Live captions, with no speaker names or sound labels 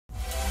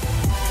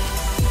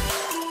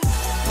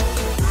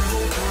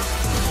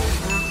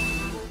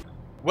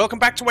Welcome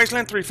back to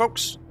Wasteland 3,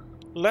 folks.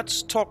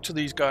 Let's talk to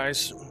these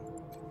guys.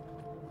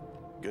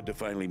 Good to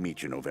finally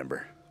meet you,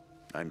 November.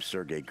 I'm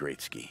Sergei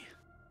Greatsky.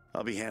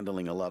 I'll be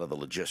handling a lot of the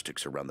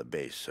logistics around the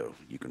base, so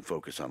you can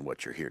focus on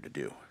what you're here to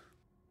do.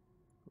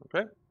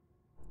 Okay.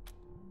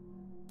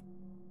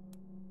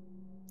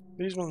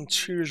 These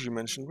volunteers you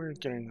mentioned, where are you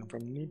getting them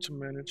from? We need to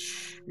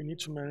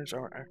manage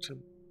our active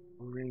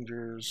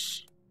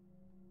rangers.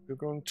 You're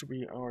going to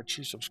be our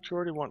chief of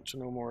security. Want to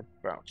know more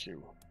about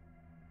you.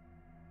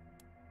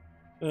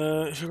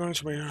 If you're going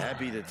to be...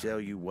 Happy to tell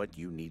you what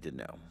you need to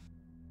know.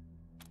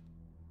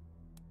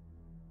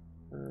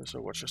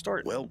 So what's your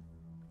story? Well,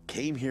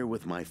 came here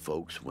with my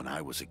folks when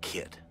I was a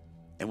kid,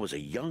 and was a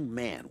young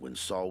man when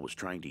Saul was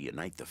trying to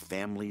unite the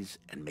families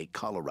and make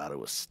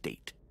Colorado a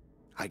state.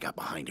 I got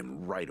behind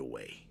him right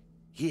away.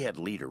 He had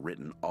leader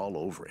written all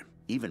over him,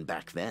 even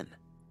back then.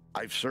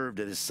 I've served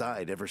at his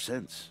side ever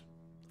since,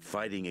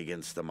 fighting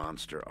against the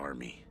monster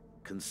army,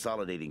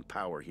 consolidating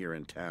power here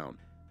in town,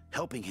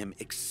 helping him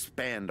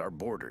expand our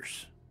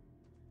borders.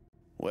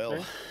 Well,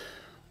 okay.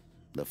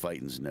 The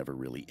fighting's never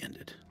really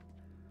ended.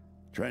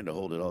 Trying to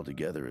hold it all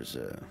together is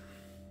a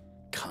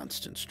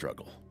constant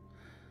struggle.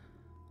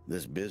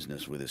 This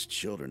business with his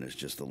children is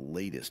just the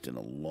latest in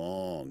a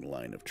long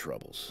line of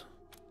troubles.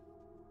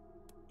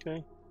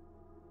 Okay.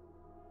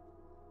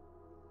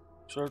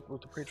 Served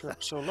with the Patriarch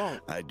for so long.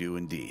 I do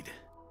indeed.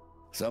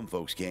 Some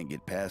folks can't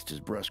get past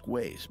his brusque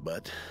ways,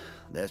 but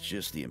that's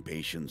just the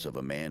impatience of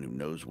a man who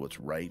knows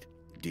what's right,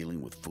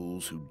 dealing with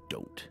fools who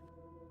don't.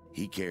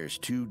 He cares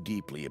too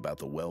deeply about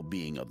the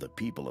well-being of the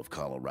people of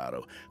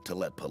Colorado to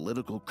let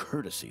political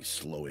courtesy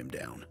slow him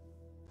down.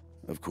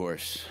 Of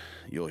course,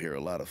 you'll hear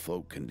a lot of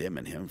folk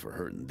condemning him for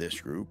hurting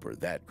this group or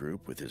that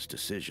group with his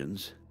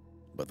decisions,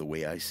 but the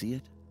way I see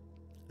it,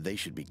 they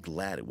should be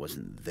glad it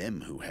wasn't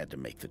them who had to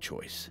make the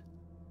choice.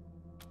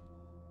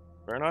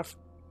 Fair enough.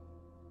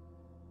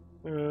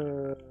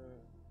 I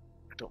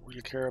don't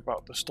really care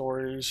about the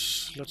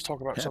stories. Let's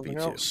talk about something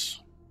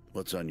else.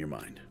 What's on your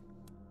mind?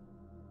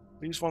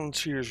 These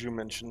volunteers you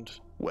mentioned.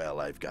 Well,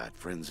 I've got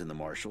friends in the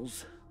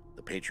Marshals,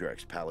 the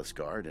Patriarch's Palace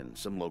Guard, and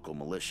some local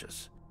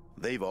militias.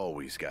 They've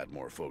always got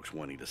more folks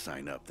wanting to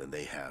sign up than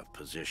they have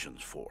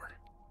positions for.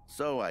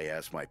 So I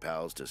asked my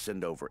pals to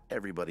send over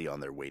everybody on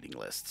their waiting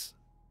lists.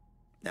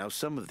 Now,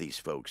 some of these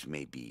folks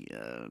may be,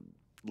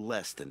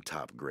 less than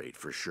top grade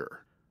for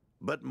sure,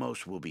 but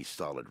most will be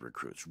solid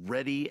recruits,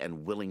 ready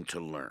and willing to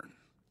learn.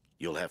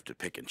 You'll have to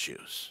pick and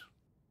choose.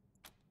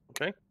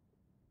 Okay.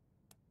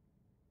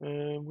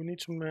 We need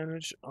to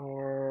manage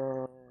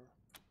our...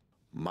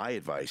 My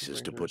advice is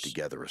to put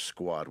together a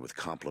squad with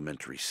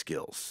complementary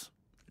skills.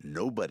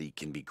 Nobody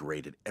can be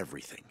great at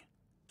everything.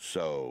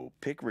 So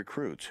pick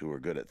recruits who are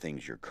good at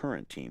things your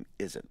current team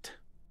isn't.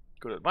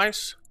 Good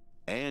advice.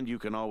 And you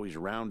can always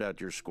round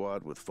out your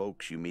squad with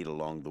folks you meet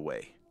along the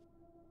way.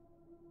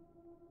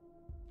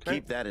 Okay.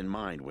 Keep that in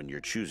mind when you're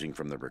choosing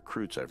from the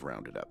recruits I've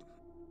rounded up.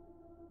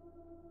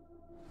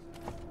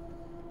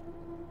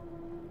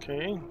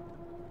 Okay.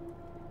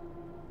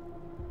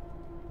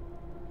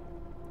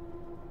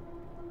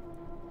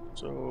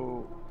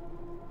 So...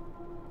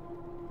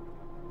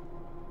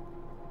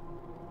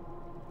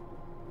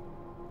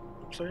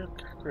 player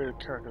created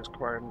characters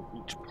required in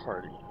each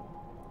party.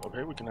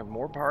 Okay, we can have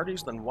more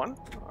parties than one?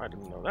 I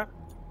didn't know that.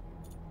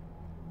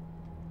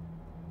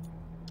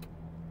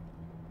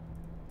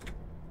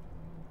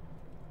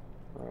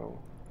 Oh.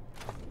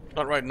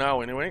 Not right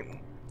now,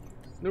 anyway.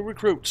 New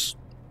recruits.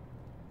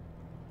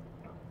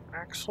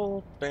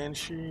 Axel,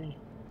 Banshee.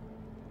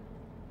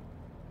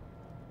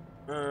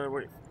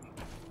 Wait.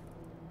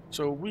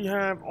 So we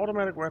have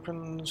automatic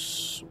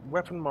weapons,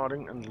 weapon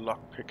modding, and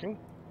lockpicking.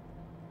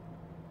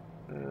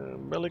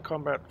 Melee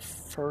combat,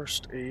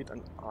 first aid,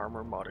 and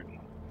armor modding.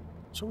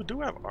 So we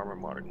do have armor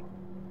modding.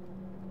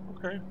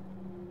 Okay.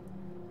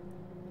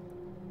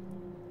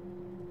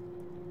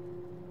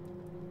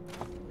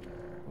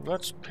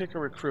 Let's pick a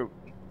recruit.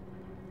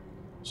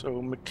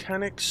 So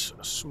mechanics,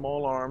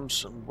 small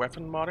arms, and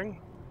weapon modding.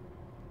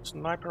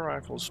 Sniper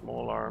rifles,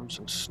 small arms,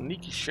 and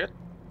sneaky shit.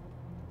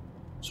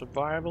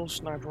 Survival,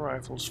 sniper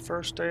rifles,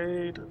 first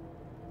aid,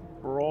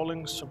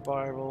 brawling,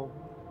 survival,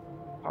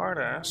 hard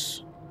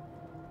ass.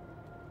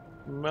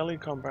 Melee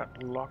combat,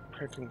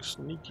 lockpicking,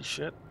 sneaky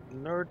shit,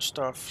 nerd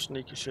stuff,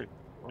 sneaky shit,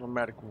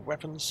 automatic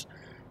weapons.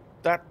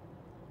 That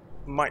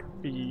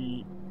might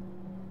be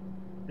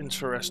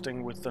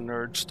interesting with the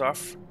nerd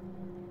stuff.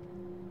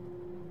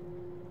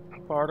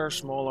 Barter,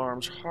 small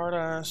arms, hard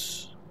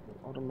ass,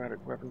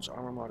 automatic weapons,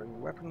 armor modding,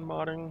 weapon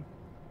modding,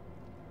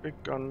 big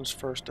guns,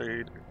 first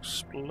aid,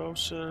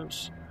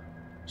 explosives,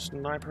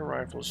 sniper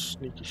rifles,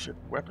 sneaky shit,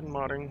 weapon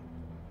modding,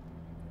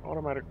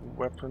 automatic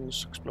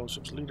weapons,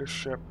 explosives,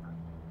 leadership,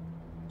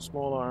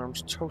 small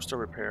arms, toaster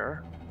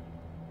repair.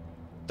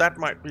 That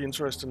might be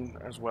interesting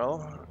as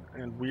well.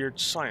 And weird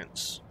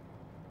science.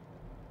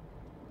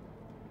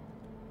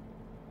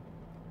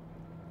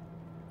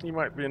 He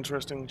might be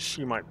interesting.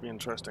 She might be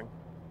interesting.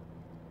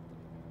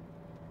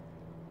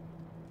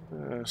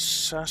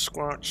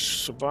 Sasquatch,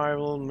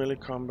 survival, melee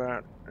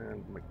combat,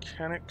 and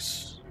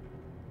mechanics.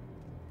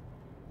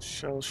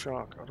 Shell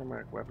shock,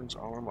 automatic weapons,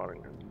 armor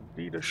modding, and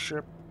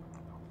leadership.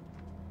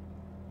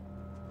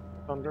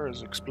 Thunder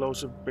is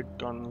explosive, big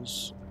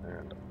guns,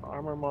 and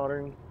armor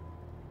modding.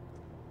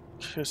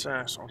 Kiss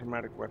ass,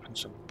 automatic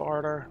weapons, and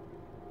barter.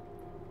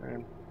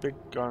 And big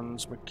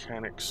guns,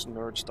 mechanics,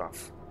 nerd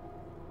stuff.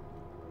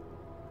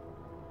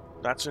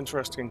 That's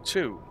interesting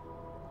too.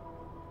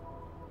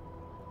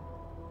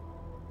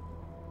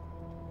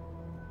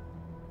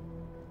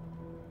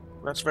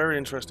 That's very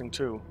interesting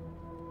too.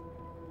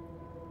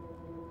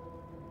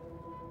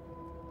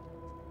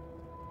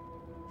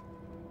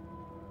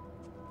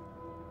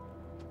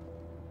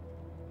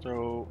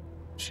 So,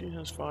 she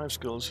has 5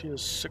 skills, he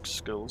has 6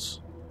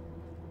 skills.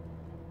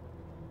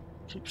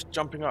 Keeps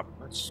jumping up,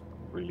 that's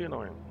really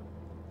annoying.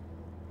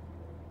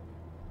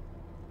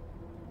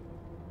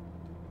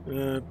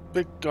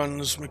 Big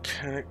guns,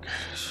 mechanic,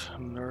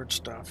 nerd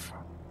stuff.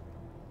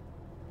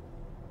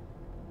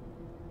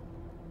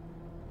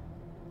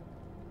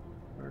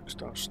 Nerd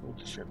stuff,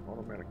 sneaky shit,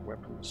 automatic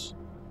weapons.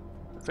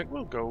 I think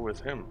we'll go with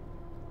him.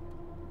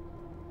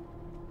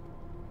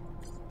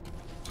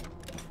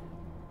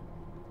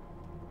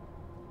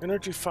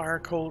 Energy, fire,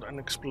 cold, and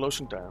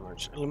explosion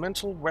damage.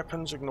 Elemental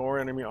weapons ignore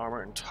enemy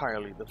armor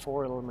entirely. The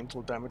 4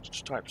 elemental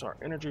damage types are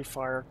energy,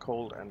 fire,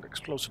 cold, and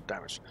explosive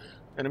damage.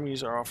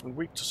 Enemies are often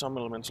weak to some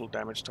elemental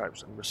damage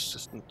types and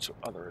resistant to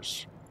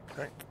others.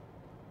 Okay.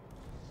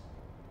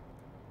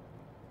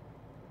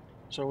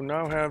 So we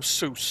now have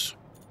Zeus.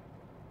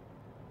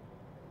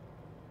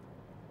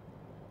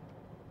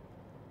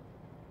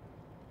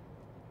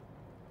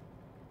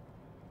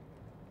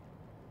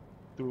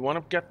 Do we want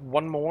to get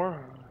one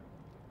more?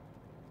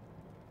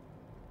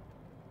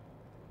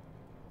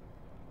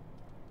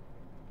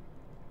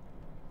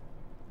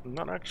 I'm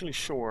not actually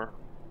sure.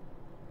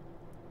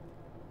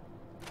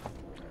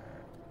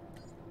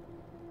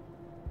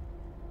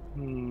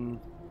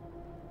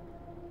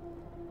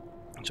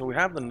 So we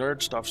have the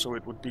nerd stuff, so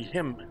it would be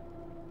him.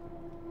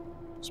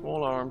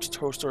 Small arms,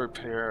 toaster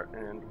repair,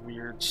 and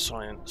weird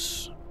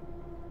science.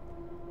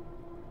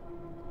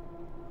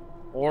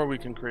 Or we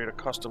can create a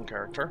custom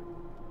character.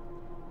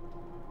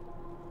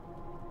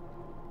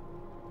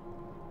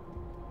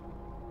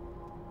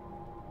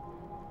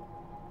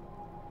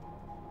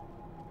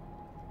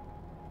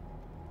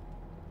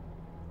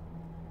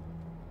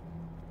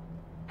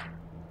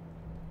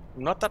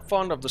 I'm not that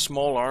fond of the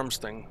small arms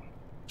thing,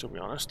 to be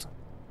honest.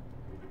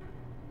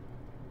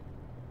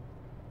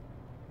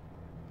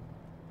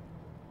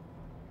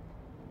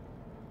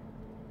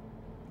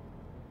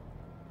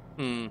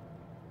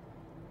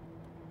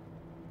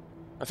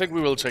 I think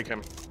we will take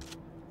him.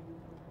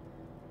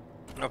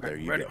 Okay, there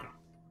you ready. go.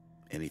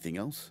 Anything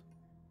else?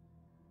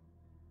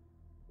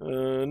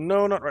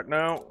 No, not right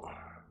now.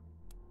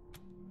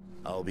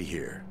 I'll be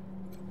here.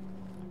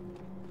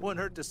 Wouldn't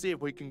hurt to see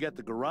if we can get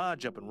the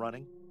garage up and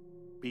running.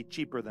 Be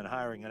cheaper than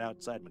hiring an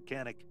outside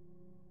mechanic.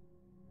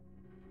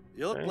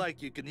 You look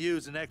like you can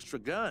use an extra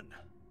gun.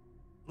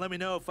 Let me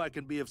know if I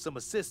can be of some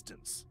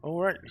assistance.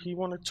 Alright, he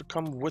wanted to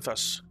come with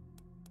us.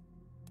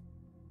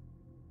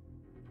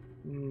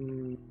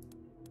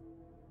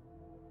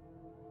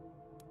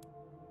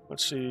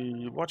 Let's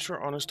see, what's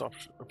your honest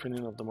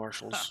opinion of the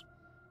Marshals? Huh.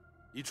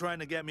 You trying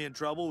to get me in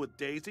trouble with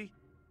Daisy?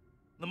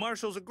 The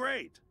Marshals are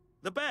great.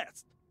 The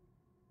best.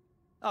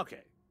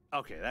 Okay,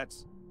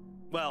 that's...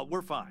 Well,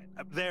 we're fine.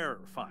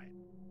 They're fine.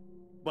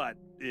 But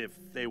if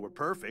they were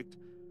perfect,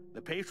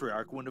 the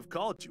Patriarch wouldn't have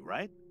called you,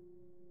 right?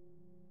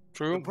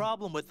 True. The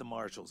problem with the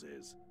Marshals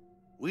is,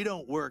 we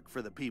don't work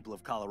for the people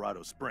of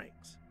Colorado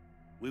Springs.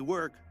 We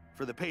work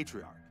for the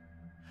Patriarch.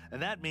 And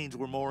that means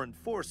we're more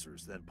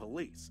enforcers than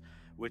police,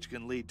 which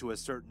can lead to a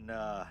certain,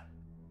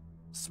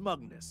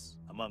 smugness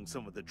among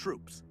some of the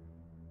troops.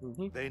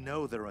 They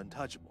know they're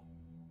untouchable.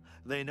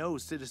 They know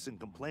citizen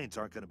complaints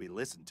aren't going to be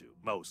listened to,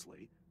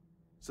 mostly.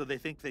 So they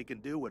think they can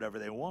do whatever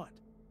they want.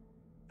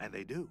 And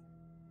they do.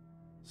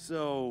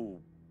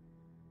 So,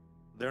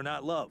 they're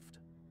not loved,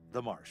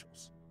 the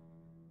Marshals.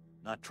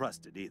 Not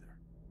trusted either.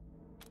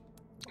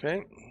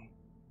 Okay.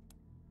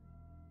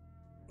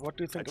 What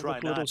do you think of the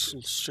political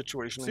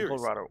situation in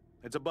Colorado?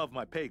 It's above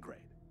my pay grade.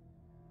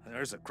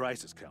 There's a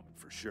crisis coming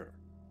for sure.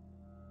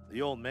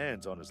 The old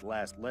man's on his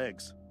last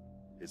legs.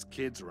 His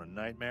kids are a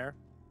nightmare.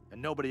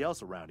 And nobody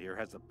else around here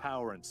has the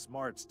power and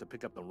smarts to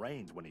pick up the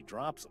reins when he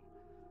drops them.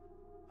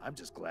 I'm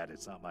just glad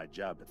it's not my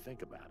job to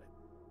think about it.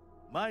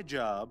 My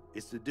job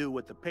is to do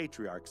what the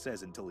Patriarch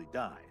says until he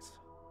dies.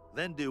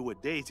 Then do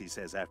what Daisy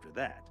says after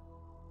that.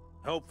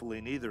 Hopefully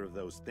neither of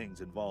those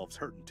things involves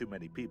hurting too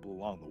many people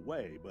along the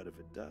way, but if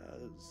it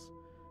does,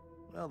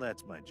 well,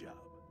 that's my job.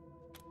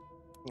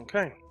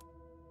 Okay.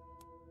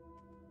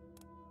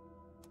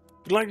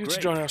 We'd like you to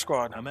join our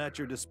squad. I'm at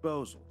your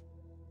disposal.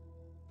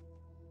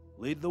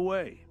 Lead the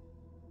way.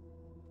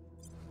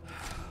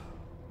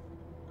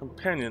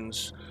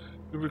 Companions.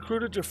 You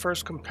recruited your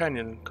first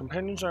companion.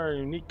 Companions are a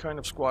unique kind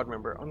of squad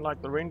member.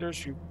 Unlike the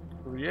Rangers you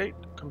create,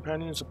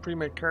 companions are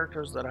pre-made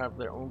characters that have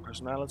their own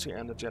personality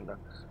and agenda.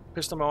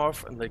 Piss them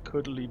off and they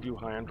could leave you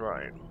high and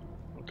dry.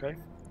 Okay?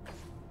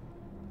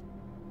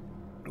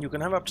 You can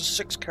have up to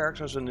 6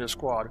 characters in your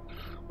squad.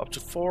 Up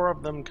to 4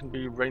 of them can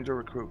be ranger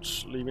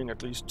recruits, leaving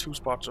at least 2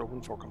 spots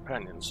open for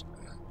companions.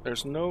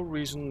 There's no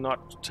reason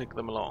not to take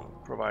them along,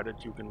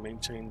 provided you can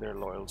maintain their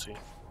loyalty.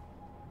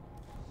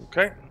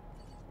 Okay.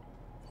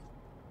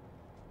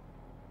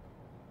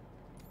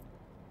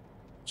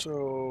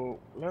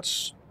 So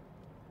let's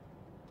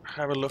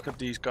have a look at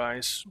these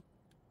guys.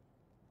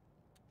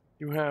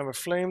 You have a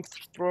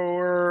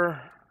flamethrower,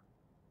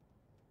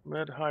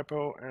 med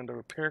hypo, and a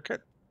repair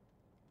kit.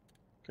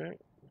 Okay.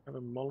 You have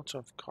a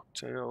Molotov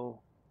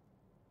cocktail.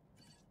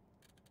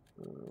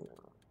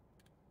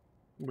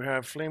 We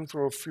have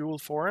flamethrower fuel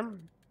for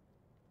him.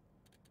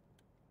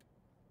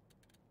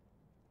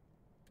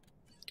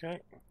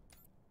 Okay.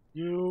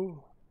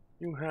 You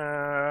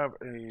have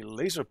a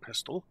laser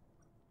pistol.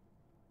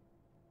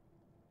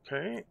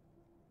 Okay.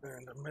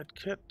 And a med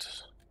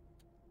kit.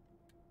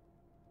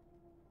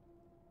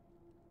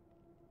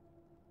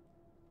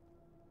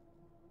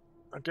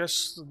 I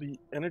guess the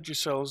energy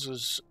cells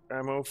is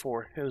ammo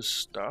for his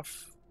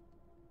stuff.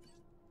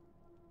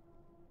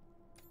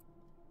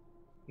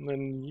 And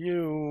then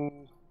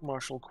you,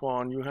 Marshal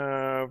Quan, you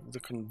have the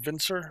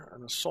convincer,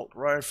 an assault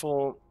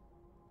rifle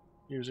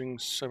using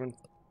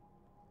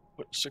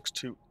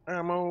 7.62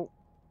 ammo.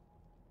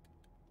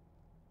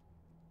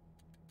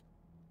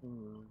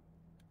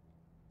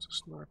 It's a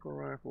sniper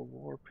rifle,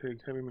 war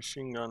pig, heavy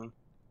machine gun.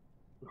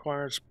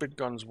 Requires big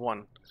guns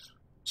 1.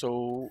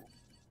 So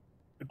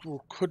it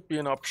could be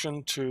an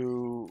option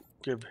to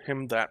give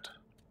him that.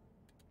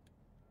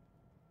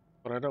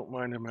 But I don't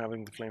mind him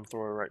having the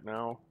flamethrower right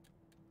now.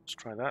 Let's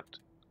try that.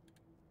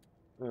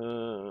 We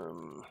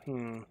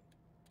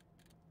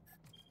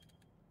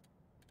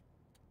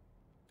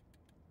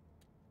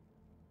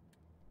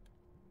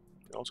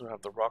also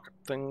have the rocket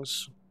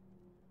things.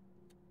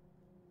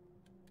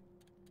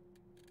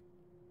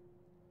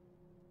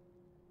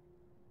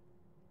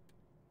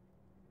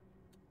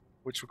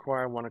 Which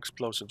require 1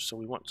 explosive, so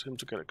we want him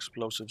to get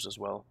explosives as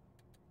well.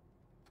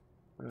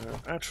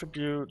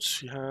 Attributes,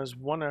 he has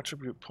 1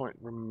 attribute point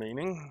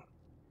remaining.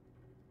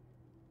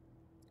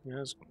 He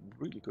has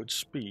really good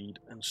speed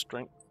and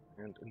strength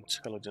and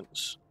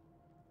intelligence.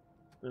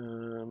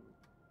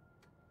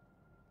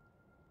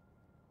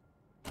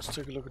 Let's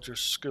take a look at your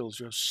skills.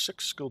 You have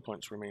 6 skill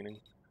points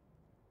remaining.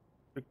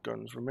 Big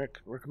guns.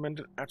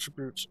 Recommended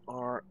attributes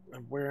are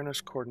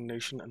awareness,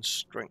 coordination, and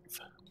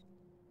strength.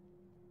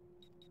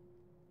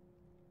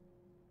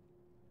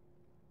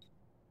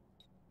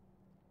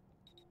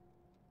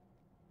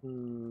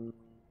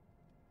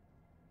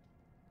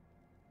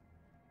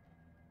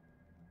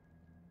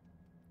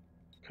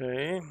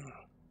 Okay.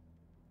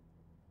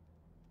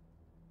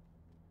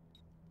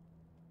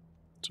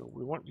 So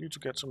we want you to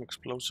get some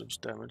explosives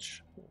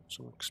damage,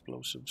 some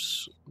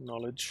explosives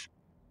knowledge.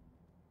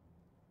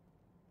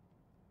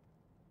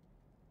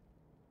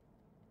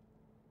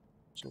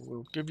 So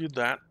we'll give you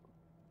that.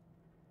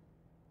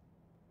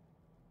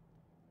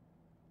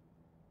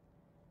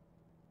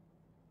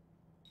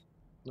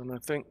 And I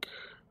think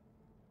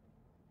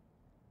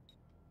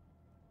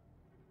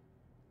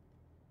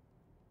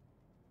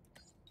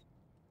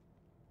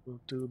we'll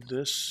do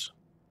this.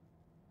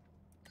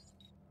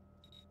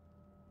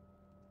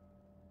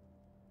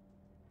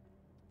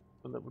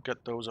 So that we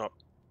get those up.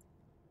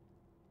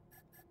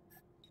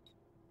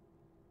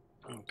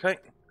 Okay.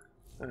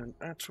 And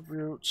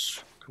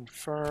attributes,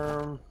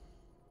 confirm.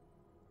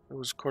 It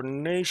was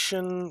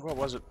coordination. What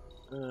was it?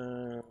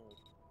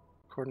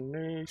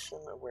 Coordination,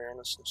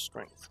 awareness, and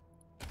strength.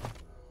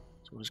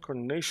 So his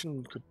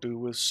coordination could do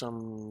with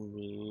some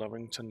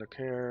loving, tender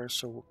care.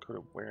 So what could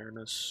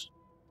awareness?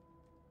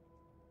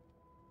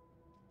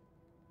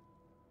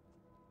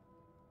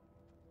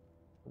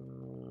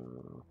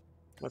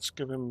 Let's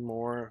give him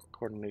more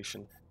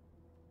coordination.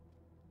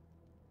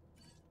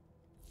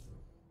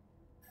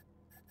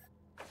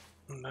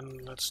 And then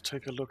let's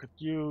take a look at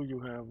you. You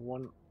have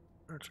 1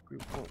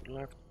 attribute point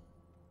left.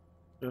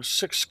 You have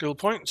 6 skill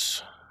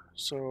points.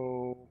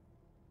 So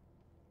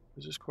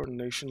this is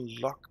coordination,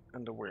 luck,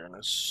 and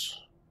awareness.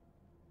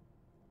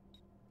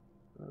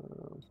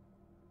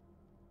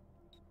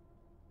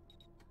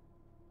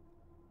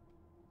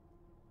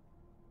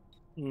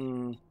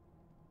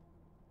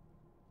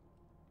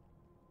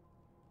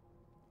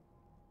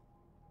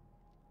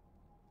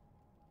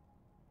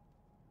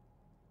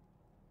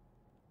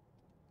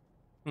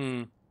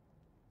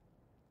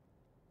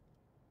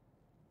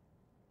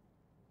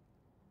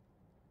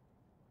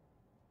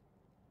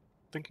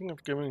 Thinking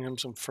of giving him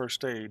some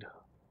first aid.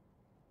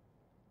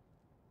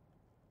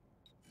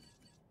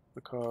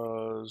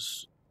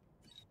 Because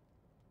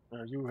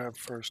you have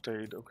first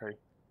aid, okay.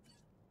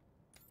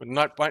 But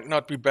might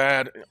not be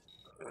bad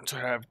to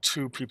have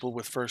 2 people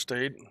with first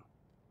aid.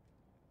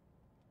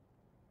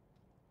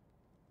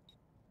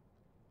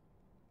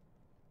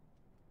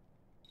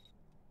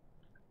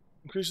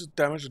 Increases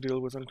damage to deal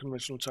with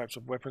unconventional types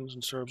of weapons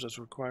and serves as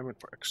a requirement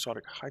for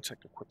exotic high-tech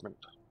equipment.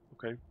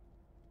 Okay.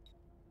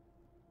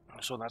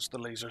 So that's the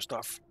laser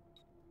stuff.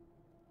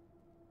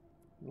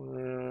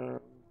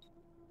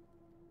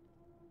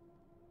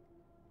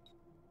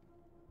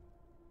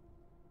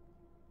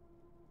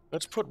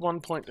 Let's put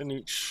 1 point in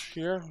each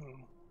here.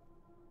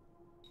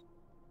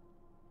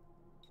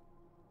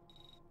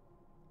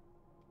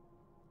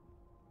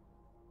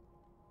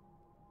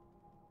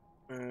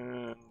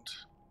 And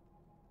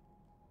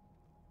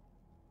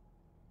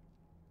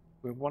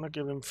we want to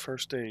give him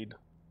first aid.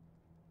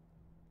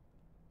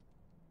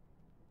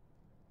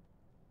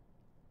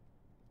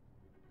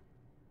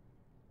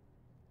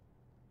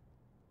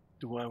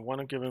 Do I want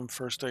to give him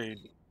first aid?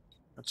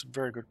 That's a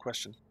very good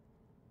question.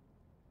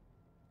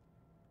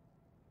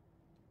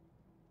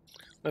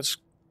 Let's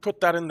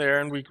put that in there,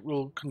 and we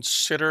will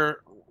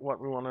consider what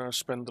we want to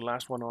spend the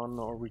last one on,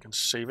 or we can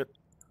save it.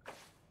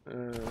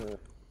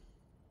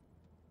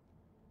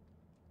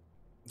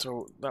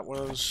 So that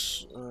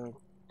was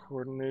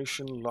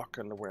coordination, luck,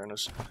 and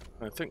awareness.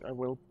 I think I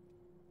will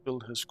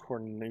build his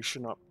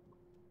coordination up.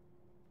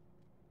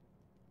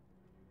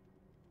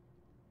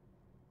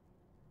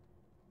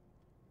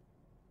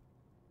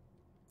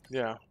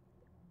 Yeah.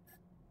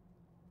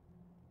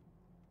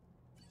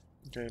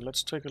 Okay,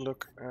 let's take a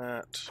look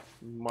at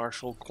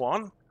Marshal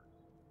Quan.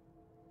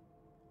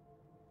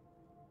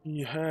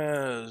 He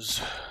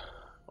has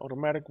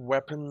automatic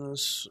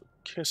weapons,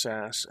 kiss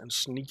ass, and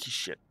sneaky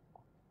shit.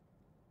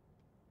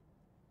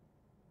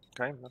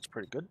 Okay, that's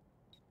pretty good.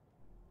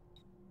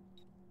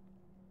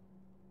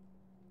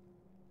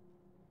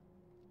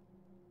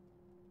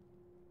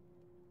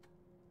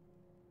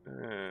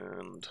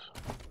 And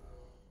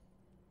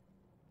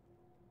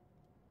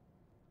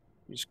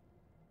he's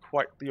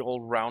quite the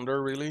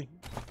all-rounder, really.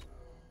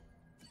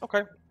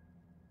 Okay.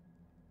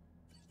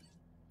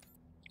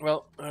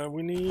 Well,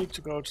 we need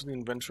to go to the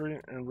inventory,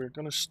 and we're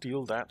gonna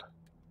steal that.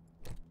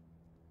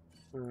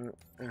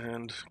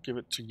 And give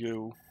it to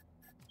you.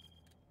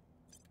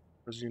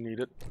 Because you need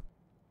it.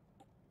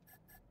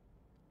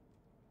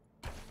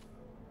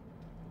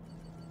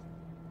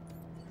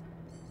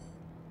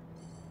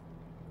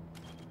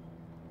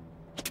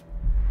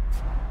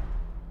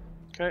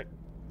 Okay.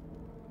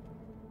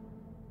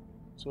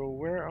 So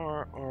where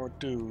are our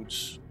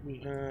dudes? We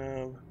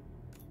have...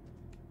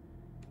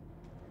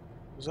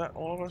 Is that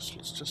all of us?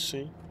 Let's just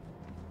see.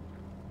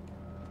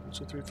 1,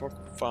 2, 3, 4,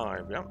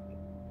 5. Yeah.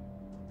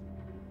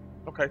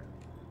 Okay.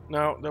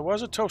 Now, there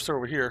was a toaster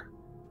over here.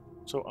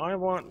 So I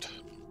want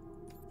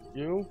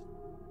you.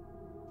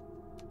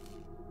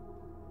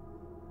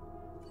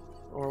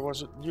 Or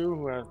was it you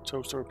who had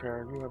toaster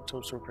repair? You have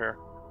toaster repair.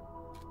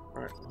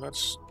 Alright,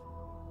 let's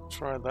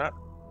try that.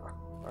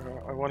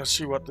 I want to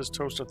see what this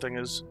toaster thing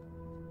is.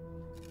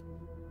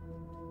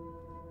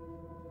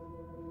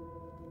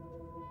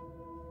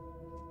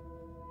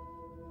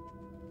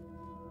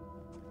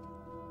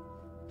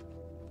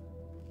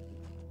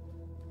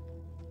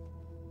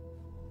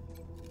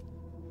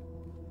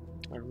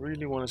 I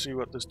really want to see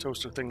what this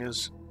toaster thing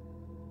is.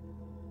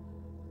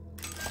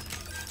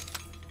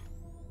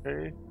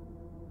 Okay.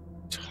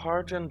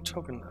 Tarjan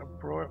token. A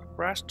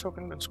brass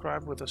token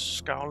inscribed with a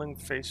scowling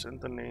face and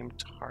the name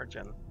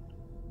Tarjan.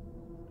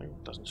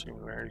 It doesn't seem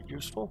very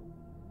useful.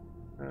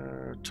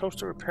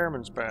 Toaster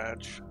repairman's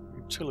badge.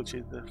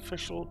 Utility. The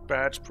official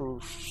badge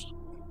proves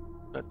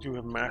that you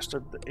have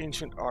mastered the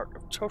ancient art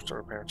of toaster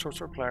repair.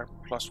 Toaster repair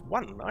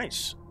 +1.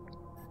 Nice.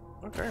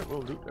 Okay,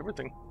 we'll do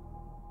everything.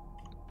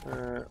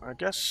 I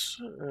guess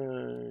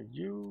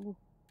you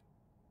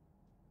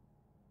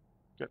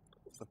get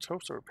the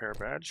toaster repair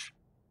badge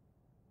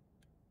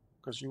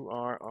because you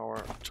are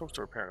our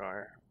toaster repair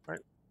guy,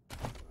 right?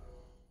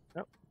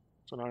 Yep.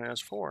 So now he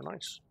has 4.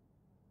 Nice.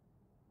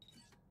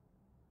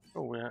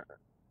 Oh yeah.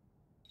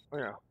 Oh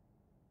yeah.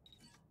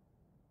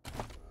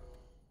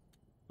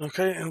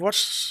 Okay, and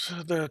what's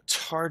the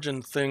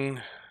Tarjan thing?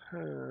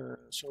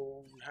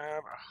 So we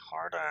have a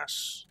hard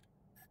ass.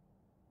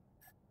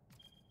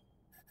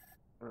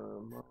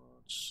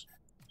 Mods.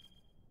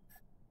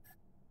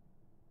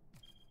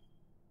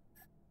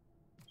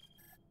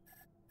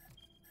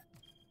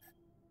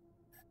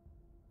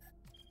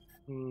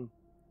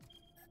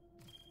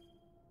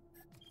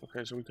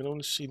 Okay, so we can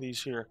only see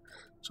these here.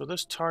 So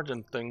this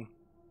Tarjan thing,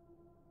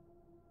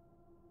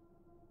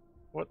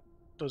 what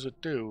does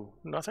it do?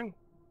 Nothing?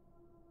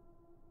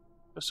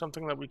 Is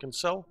something that we can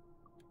sell?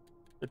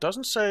 It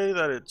doesn't say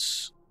that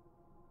it's...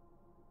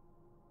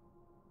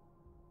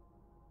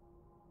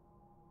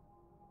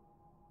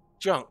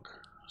 junk.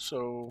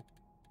 So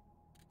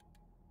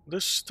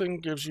this thing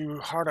gives you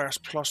hard ass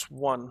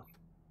 +1.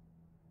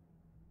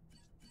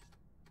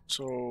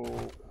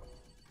 So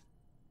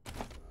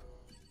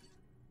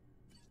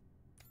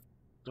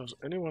does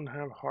anyone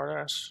have hard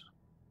ass?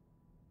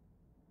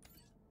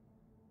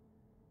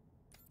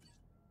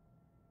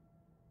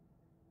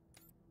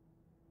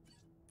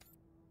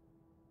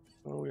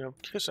 Well, we have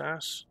kiss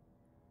ass.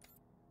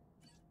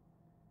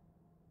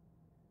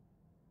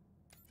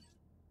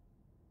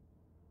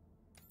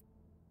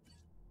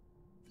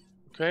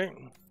 Okay.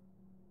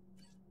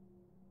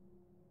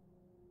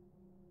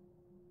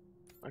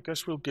 I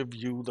guess we'll give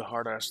you the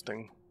hard ass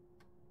thing.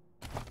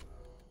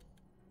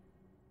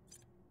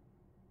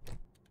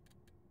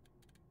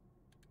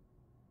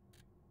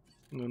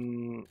 And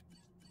then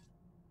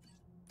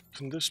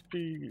Can this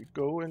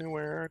go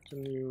anywhere?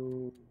 Can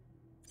you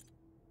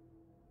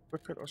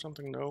equip it or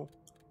something? No.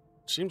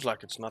 Seems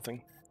like it's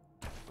nothing.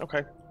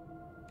 Okay.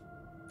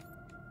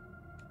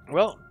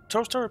 Well,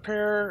 toaster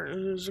repair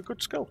is a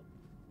good skill,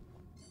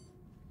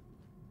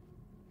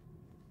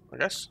 I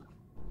guess.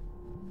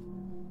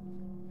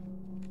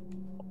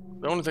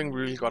 The only thing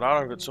we really got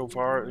out of it so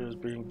far is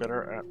being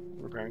better at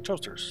repairing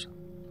toasters.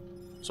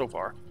 So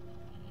far.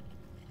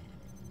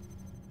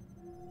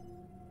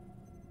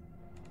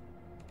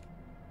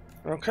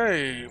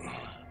 Okay,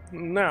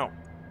 now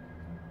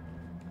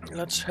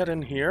let's head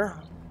in here.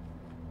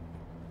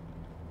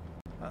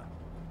 Huh.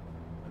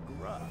 A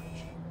garage.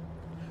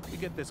 You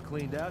get this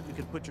cleaned out, you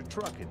can put your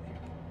truck in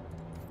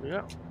here.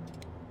 Yeah.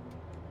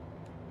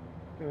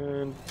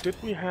 And did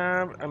we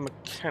have a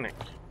mechanic?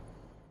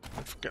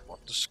 I forget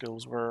what the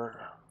skills were.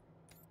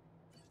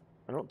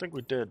 I don't think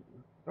we did.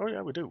 Oh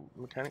yeah, we do.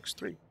 Mechanics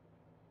 3.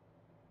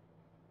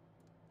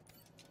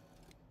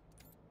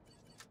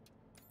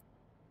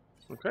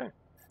 Okay.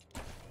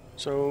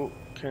 So,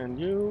 can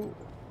you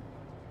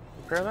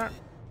repair that?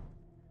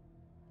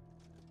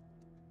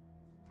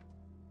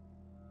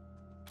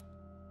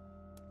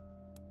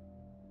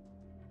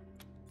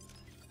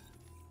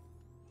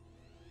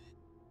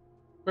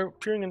 We're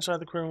peering inside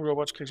the querying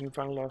robot's case and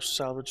found a lot of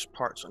salvaged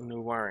parts and new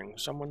wiring.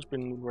 Someone's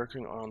been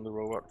working on the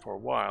robot for a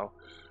while.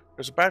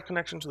 There's a bad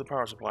connection to the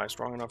power supply,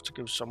 strong enough to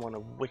give someone a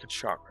wicked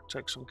shock. It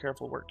takes some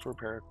careful work to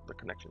repair the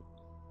connection.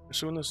 As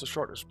soon as the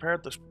short is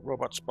repaired, the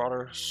robot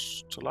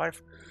spotters to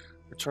life.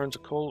 It turns a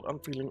cold,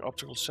 unfeeling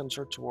optical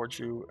sensor towards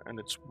you, and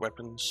its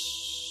weapons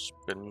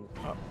spin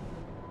up.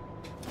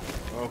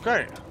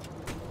 Okay.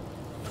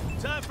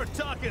 Time for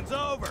talking's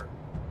over.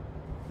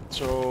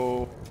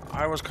 So,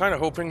 I was kind of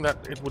hoping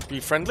that it would be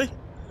friendly,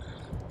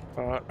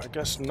 but I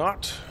guess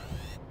not.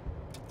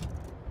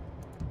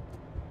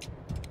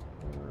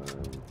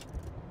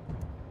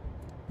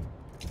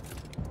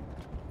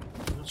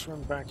 Let's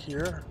run back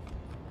here.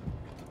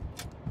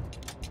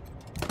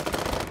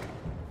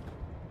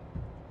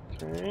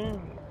 Okay.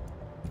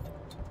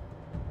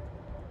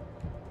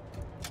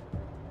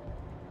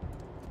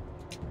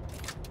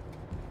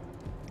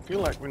 I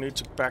feel like we need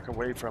to back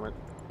away from it.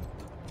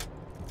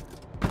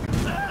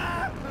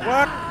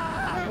 What?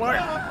 What?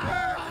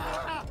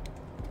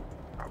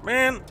 Oh,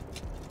 man.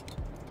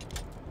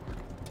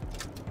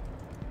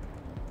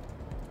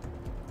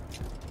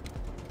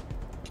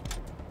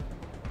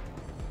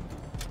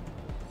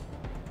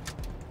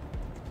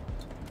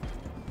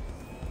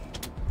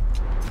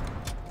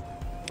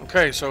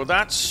 Okay, so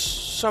that's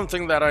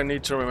something that I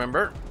need to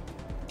remember.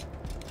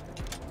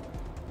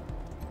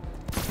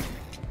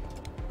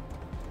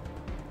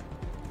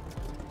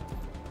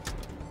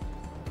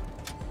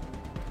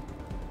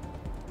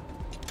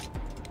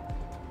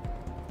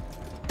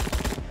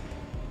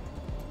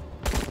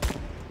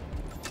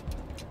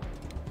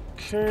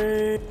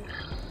 Okay.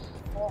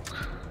 Walk.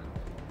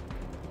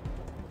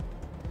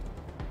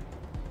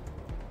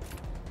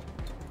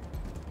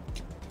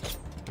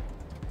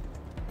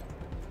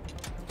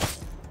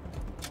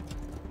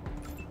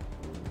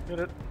 Hit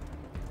it.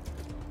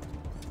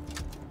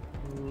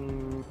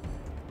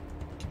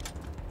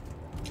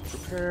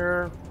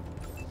 Prepare.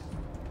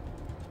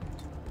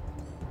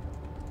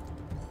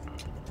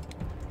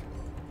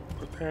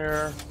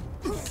 Prepare.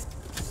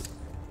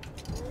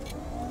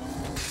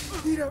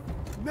 Need a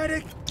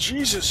medic.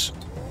 Jesus.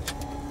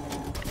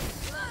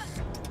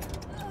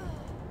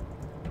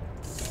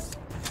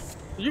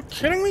 Are you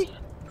kidding me?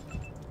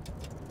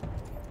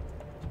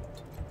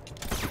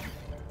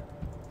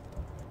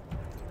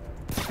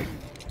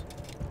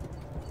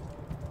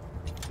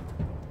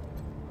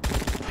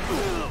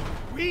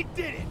 We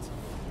did it.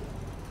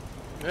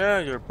 Yeah,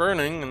 you're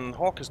burning and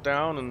Hawk is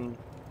down and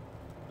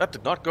that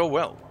did not go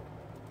well.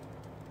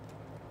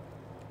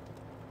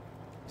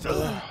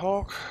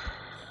 Hawk.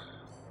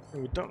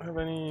 We don't have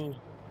any...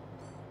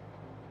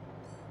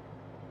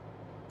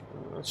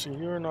 Let's see,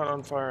 you're not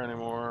on fire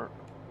anymore.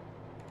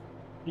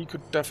 He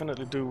could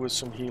definitely do with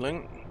some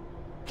healing.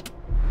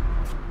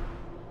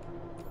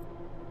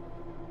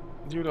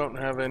 You don't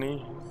have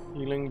any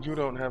healing, you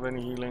don't have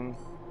any healing.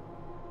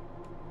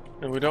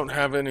 And we don't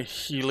have any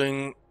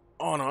healing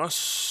on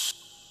us.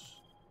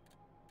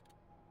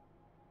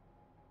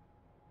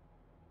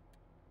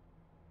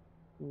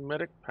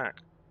 Medic pack.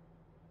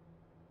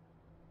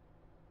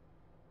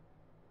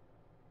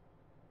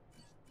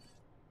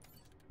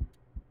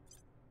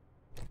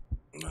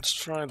 Let's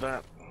try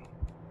that.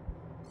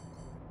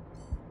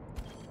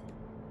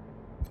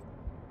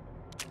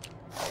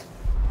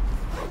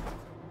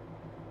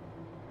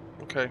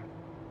 Okay.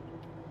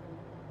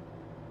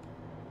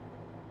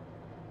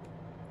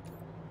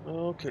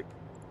 Okay.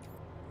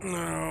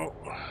 Now,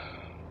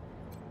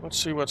 let's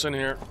see what's in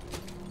here.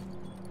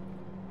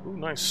 Ooh,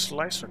 nice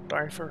slicer,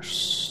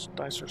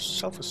 dicer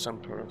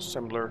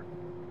self-assembler.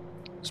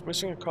 It's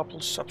missing a couple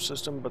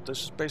subsystem, but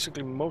this is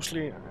basically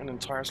mostly an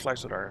entire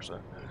slicer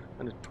dicer,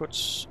 and it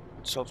puts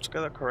itself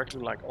together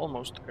correctly like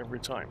almost every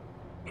time.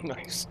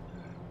 Nice.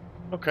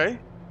 Okay.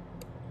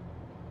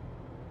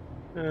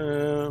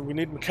 We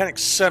need mechanic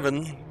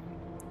 7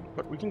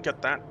 but we can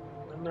get that.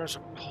 And there's a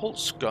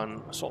pulse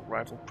gun assault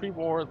rifle.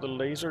 Pre-war, the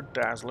laser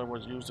dazzler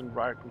was used in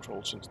riot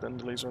control. Since then,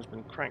 the laser has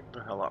been cranked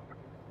the hell up.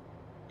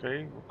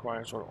 Okay,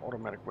 requires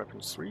automatic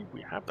weapons 3.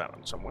 We have that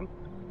on someone.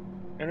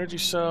 Energy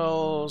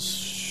cells,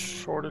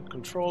 shorted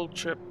control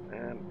chip,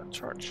 and a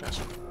charge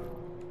chassis.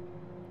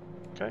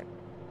 Okay.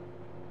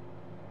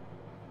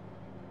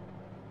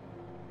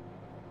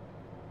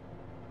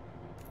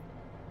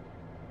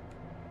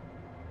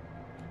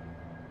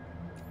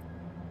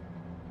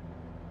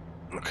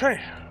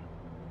 Okay.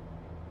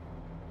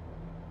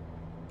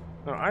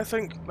 Now, I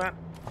think that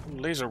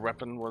laser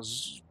weapon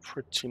was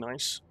pretty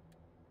nice.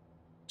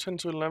 10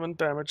 to 11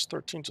 damage,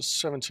 13 to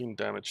 17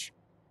 damage.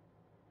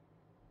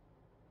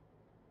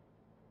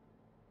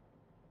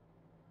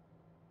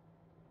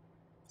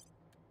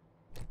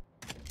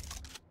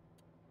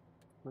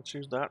 Let's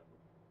use that.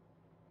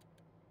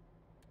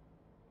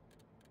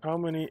 How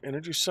many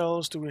energy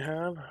cells do we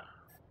have?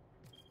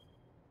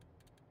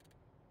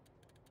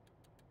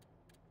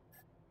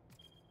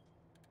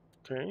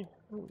 Okay.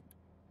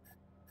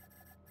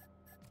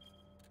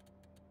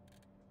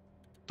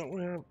 Don't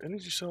we have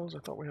energy cells? I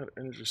thought we had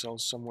energy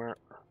cells somewhere.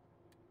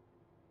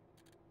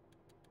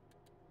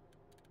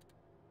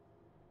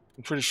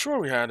 I'm pretty sure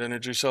we had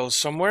energy cells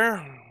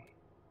somewhere.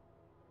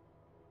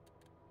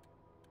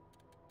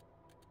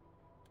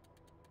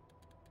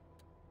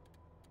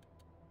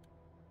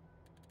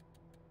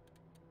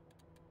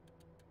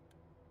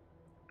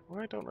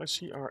 Why don't I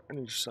see our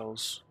energy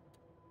cells?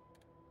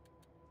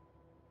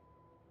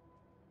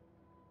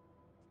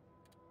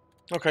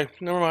 Okay,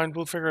 never mind.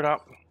 We'll figure it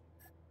out.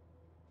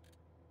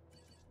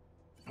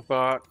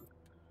 But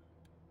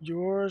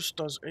yours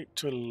does 8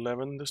 to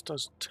 11. This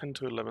does 10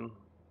 to 11.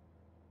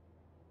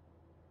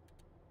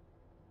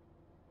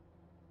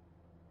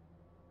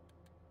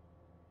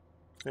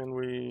 Can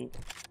we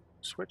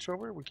switch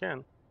over? We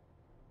can.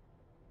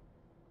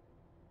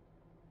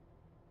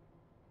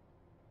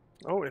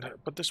 Oh,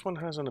 but this one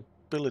has an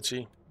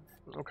ability.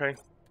 Okay.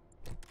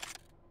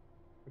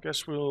 I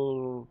guess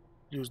we'll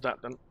use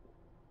that then.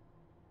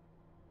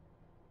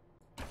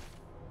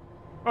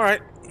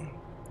 Alright.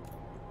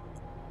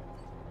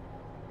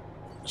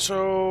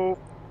 So,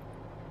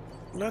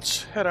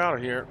 let's head out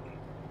of here.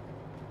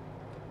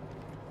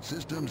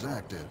 Systems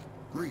active.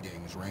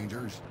 Greetings,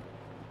 Rangers.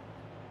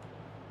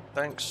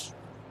 Thanks.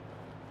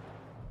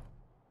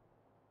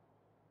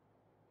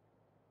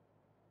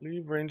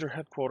 Leave Ranger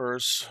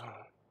headquarters.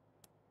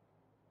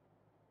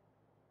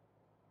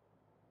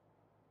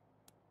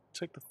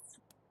 Take the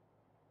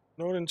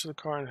load into the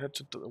car and head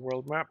to the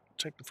world map.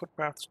 Take the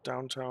footpath to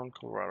downtown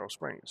Colorado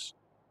Springs.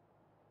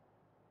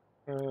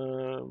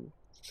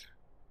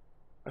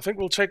 I think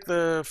we'll take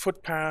the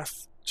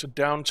footpath to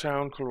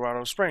downtown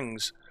Colorado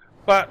Springs,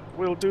 but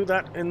we'll do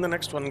that in the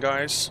next one,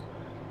 guys.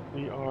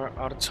 We are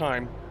out of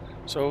time.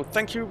 So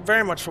thank you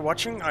very much for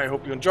watching. I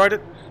hope you enjoyed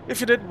it.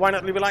 If you did, why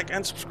not leave a like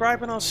and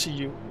subscribe, and I'll see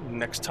you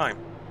next time.